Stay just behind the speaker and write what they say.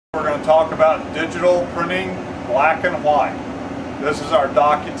talk about digital printing, black and white. This is our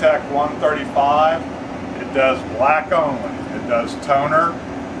Docutech 135. It does black only. It does toner.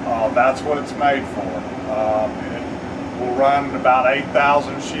 That's what it's made for. It will run about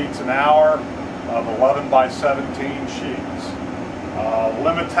 8,000 sheets an hour of 11 by 17 sheets.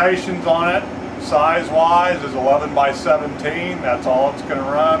 Limitations on it, size-wise, is 11 by 17. That's all it's going to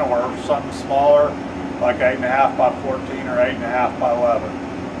run, or something smaller, like 8.5 by 14 or 8.5 by 11.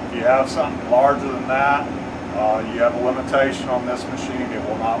 If you have something larger than that, you have a limitation on this machine. It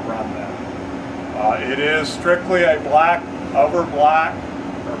will not run that. It is strictly a black over black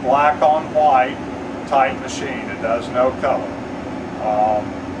or black on white type machine. It does no color.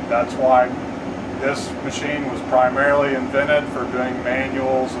 That's why this machine was primarily invented for doing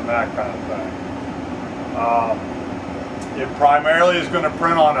manuals and that kind of thing. It primarily is going to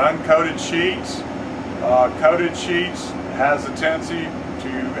print on uncoated sheets. Coated sheets has a tendency to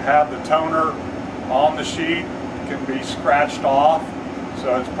have the toner on the sheet, can be scratched off,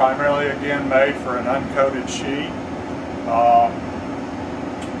 so it's primarily again made for an uncoated sheet.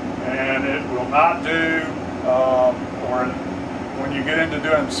 And it will not do, or when you get into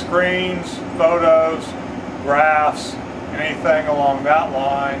doing screens, photos, graphs, anything along that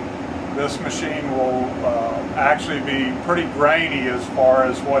line, this machine will actually be pretty grainy as far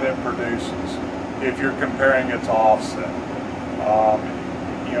as what it produces if you're comparing it to offset.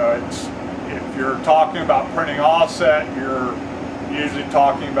 You know, if you're talking about printing offset, you're usually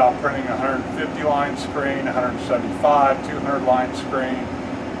talking about printing a 150 line screen, 175, 200 line screen.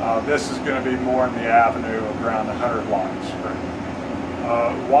 This is going to be more in the avenue of around the 100 line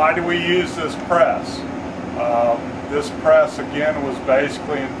screen. Why do we use this press? This press again was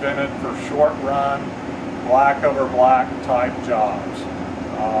basically invented for short run, black over black type jobs.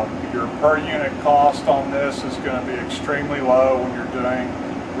 Your per unit cost on this is going to be extremely low when you're doing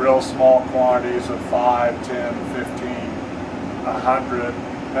real small quantities of 5, 10, 15, 100,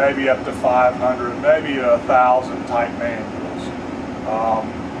 maybe up to 500, maybe 1,000 type manuals.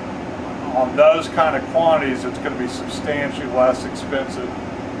 On those kind of quantities, it's going to be substantially less expensive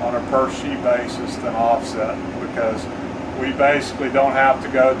on a per sheet basis than offset, because we basically don't have to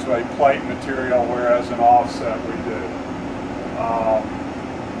go to a plate material, whereas in offset we do.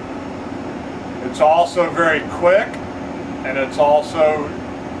 It's also very quick, and it's also,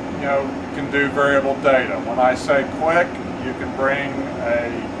 you know, can do variable data. When I say quick, you can bring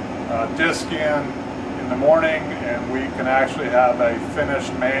a disc in the morning, and we can actually have a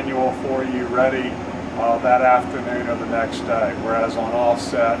finished manual for you ready that afternoon or the next day, whereas on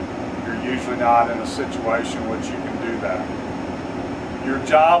offset you're usually not in a situation which you can do that. Your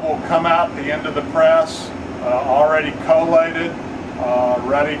job will come out the end of the press already collated,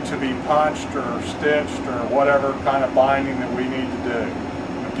 ready to be punched or stitched or whatever kind of binding that we need to do.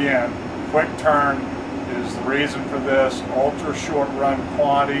 Again, quick turn is the reason for this. Ultra short run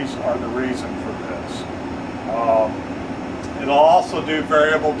quantities are the reason for this. It'll also do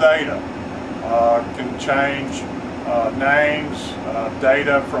variable data. Can change names,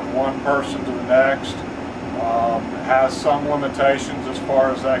 data from one person to the next. Has some limitations as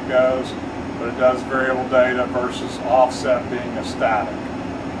far as that goes, but it does variable data versus offset being a static.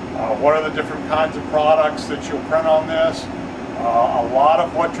 What are the different kinds of products that you'll print on this? A lot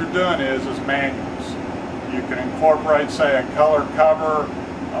of what you're doing is manuals. You can incorporate, say, a color cover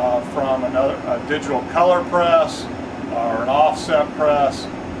from a digital color press or an offset press.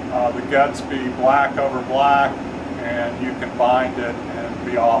 The guts be black over black, and you can bind it and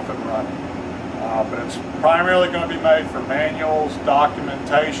be off and running. But it's primarily going to be made for manuals,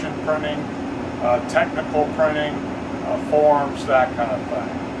 documentation printing, technical printing, forms, that kind of thing.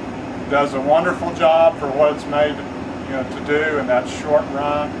 It does a wonderful job for what it's made, you know, to do, and that's short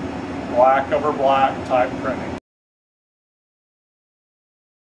run, black over black type printing.